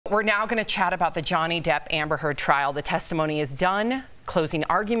We're now going to chat about the Johnny Depp Amber Heard trial. The testimony is done. Closing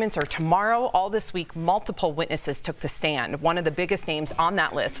arguments are tomorrow. All this week, multiple witnesses took the stand. One of the biggest names on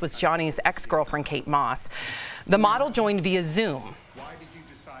that list was Johnny's ex-girlfriend, Kate Moss. The model joined via Zoom. Why did you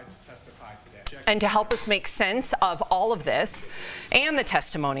decide to testify today? And to help us make sense of all of this and the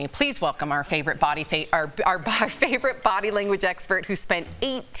testimony, please welcome our favorite favorite body language expert who spent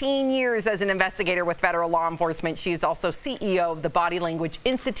 18 years as an investigator with federal law enforcement. She is also CEO of the Body Language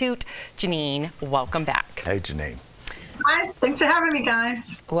Institute. Janine, welcome back. Hey, Janine. Hi, thanks for having me,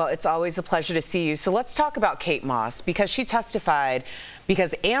 guys. Well, it's always a pleasure to see you. So let's talk about Kate Moss, because she testified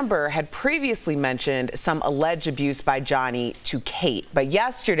because Amber had previously mentioned some alleged abuse by Johnny to Kate. But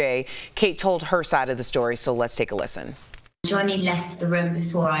yesterday, Kate told her side of the story, so let's take a listen. Johnny left the room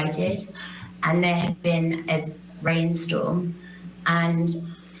before I did, and there had been a rainstorm. And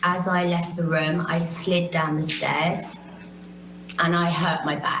as I left the room, I slid down the stairs and I hurt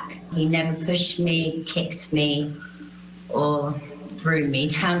my back. He never pushed me, kicked me, or threw me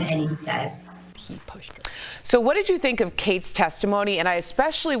down any stairs. He pushed her. So what did you think of Kate's testimony? And I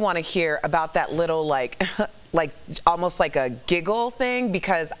especially want to hear about that little, like almost like a giggle thing,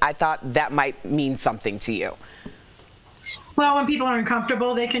 because I thought that might mean something to you. Well, when people are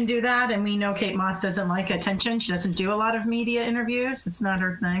uncomfortable, they can do that. And we know Kate Moss doesn't like attention. She doesn't do a lot of media interviews. It's not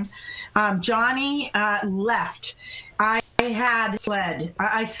her thing. Johnny left. I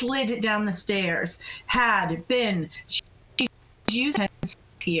slid down the stairs. Had been. She's used tense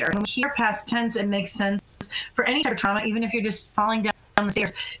here. When we hear past tense, it makes sense for any type of trauma, even if you're just falling down the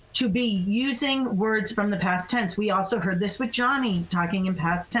stairs, to be using words from the past tense. We also heard this with Johnny talking in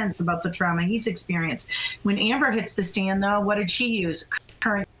past tense about the trauma he's experienced. When Amber hits the stand, though, what did she use?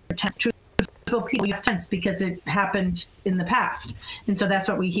 Current tense. People use tense because it happened in the past. And so that's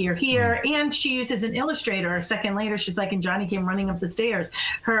what we hear here. And she uses an illustrator. A second later, she's like, and Johnny came running up the stairs.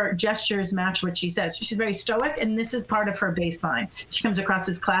 Her gestures match what she says. She's very stoic, and this is part of her baseline. She comes across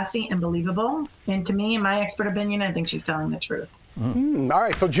as classy and believable. And to me, in my expert opinion, I think she's telling the truth. All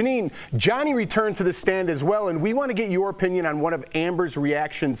right, so Janine, Johnny returned to the stand as well, and we want to get your opinion on one of Amber's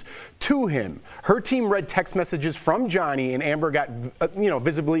reactions to him. Her team read text messages from Johnny, and Amber got,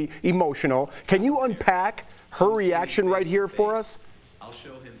 visibly emotional. Can you unpack her reaction right here for us? I'll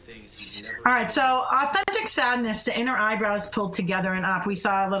show him things he's never. All right, so authentic sadness, the inner eyebrows pulled together and up. We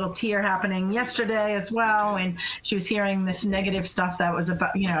saw a little tear happening yesterday as well, and she was hearing this negative stuff that was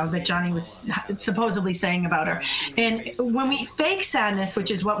about, that Johnny was supposedly saying about her. And when we fake sadness, which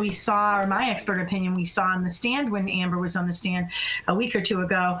is what we saw, or my expert opinion, we saw on the stand when Amber was on the stand a week or two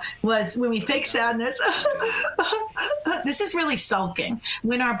ago, was when we fake sadness, this is really sulking.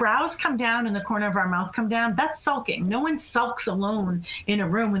 When our brows come down and the corner of our mouth come down, that's sulking. No one sulks alone in a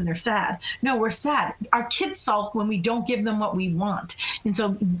room when they're sad. No, we're sad. Our kids sulk when we don't give them what we want. And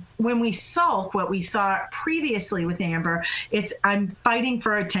so when we sulk, what we saw previously with Amber, it's I'm fighting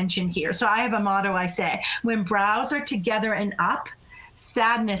for attention here. So I have a motto I say, when brows are together and up,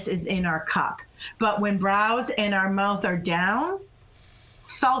 sadness is in our cup. But when brows and our mouth are down,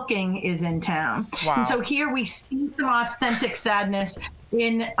 sulking is in town. Wow. And so here we see some authentic sadness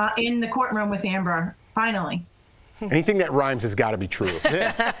in the courtroom with Amber, finally. Anything that rhymes has got to be true.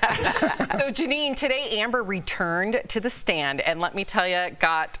 So Janine, today Amber returned to the stand, and let me tell you,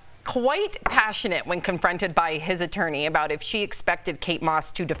 got quite passionate when confronted by his attorney about if she expected Kate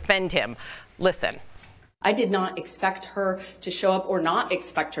Moss to defend him. Listen. I did not expect her to show up or not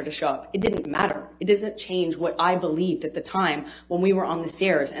expect her to show up. It didn't matter. It doesn't change what I believed at the time when we were on the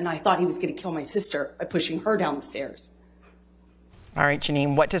stairs and I thought he was going to kill my sister by pushing her down the stairs. All right,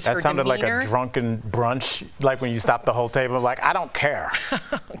 Janine, what does her demeanor... That sounded like a drunken brunch, like when you stop the whole table, like, I don't care.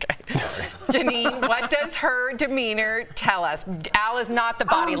 Okay. Janine, what does her demeanor tell us? Al is not the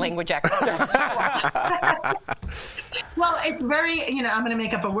body language expert. Well, it's very, I'm going to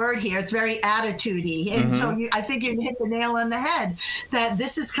make up a word here. It's very attitude-y. And so I think you hit the nail on the head, that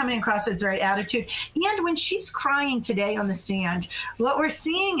this is coming across as very attitude. And when she's crying today on the stand, what we're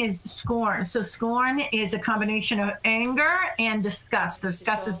seeing is scorn. So scorn is a combination of anger and disgust.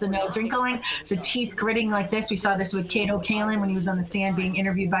 Disgust is the nose wrinkling, the teeth gritting like this. We saw this with Kato Kalin when he was on the stand being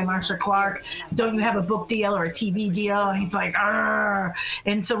interviewed by Marsha Clark. Don't you have a book deal or a TV deal? And he's like, argh.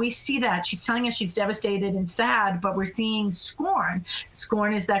 And so we see that. She's telling us she's devastated and sad, but we're seeing scorn.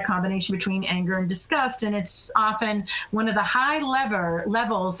 Scorn is that combination between anger and disgust, and it's often one of the high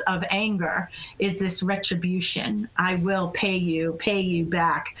levels of anger is this retribution. I will pay you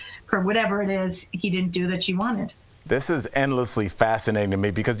back for whatever it is he didn't do that you wanted. This is endlessly fascinating to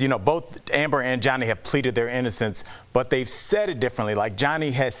me because, both Amber and Johnny have pleaded their innocence, but they've said it differently. Like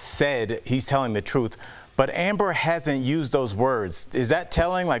Johnny has said he's telling the truth, but Amber hasn't used those words. Is that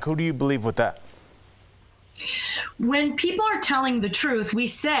telling? Like, who do you believe with that? When people are telling the truth, we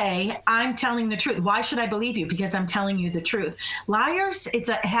say, I'm telling the truth. Why should I believe you? Because I'm telling you the truth. Liars,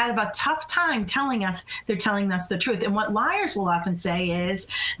 have a tough time telling us they're telling us the truth. And what liars will often say is,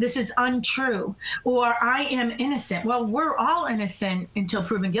 this is untrue, or I am innocent. Well, we're all innocent until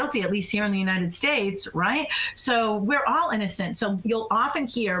proven guilty, at least here in the United States, right? So we're all innocent. So you'll often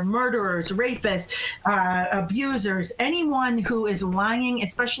hear murderers, rapists, abusers, anyone who is lying,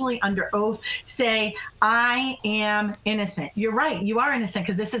 especially under oath, say, I am innocent. You're right. You are innocent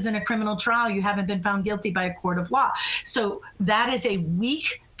because this isn't a criminal trial. You haven't been found guilty by a court of law. So that is a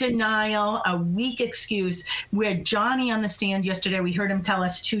weak denial, a weak excuse, where Johnny on the stand yesterday, we heard him tell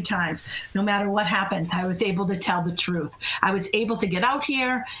us 2 times, no matter what happens, I was able to tell the truth. I was able to get out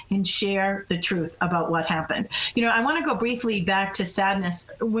here and share the truth about what happened. You know, I want to go briefly back to sadness.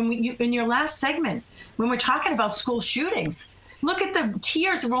 In your last segment, when we're talking about school shootings, look at the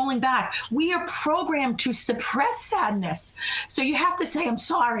tears rolling back. We are programmed to suppress sadness. So you have to say, I'm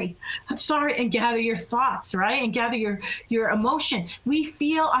sorry, and gather your thoughts, right? And gather your emotion. We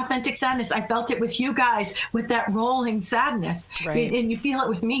feel authentic sadness. I felt it with you guys with that rolling sadness. Right. And you feel it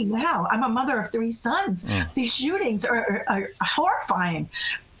with me now. I'm a mother of 3 sons. These shootings are horrifying.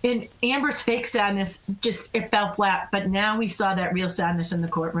 And Amber's fake sadness, it fell flat. But now we saw that real sadness in the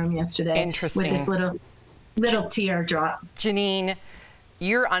courtroom yesterday. Interesting. With this little tear drop. Janine,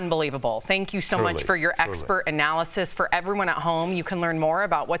 you're unbelievable. Thank you so much for your expert analysis. For everyone at home, you can learn more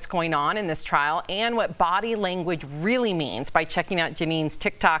about what's going on in this trial and what body language really means by checking out Janine's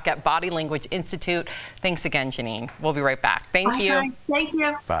TikTok at Body Language Institute. Thanks again, Janine. We'll be right back. Thank you. Guys. Thank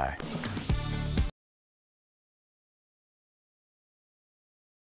you. Bye.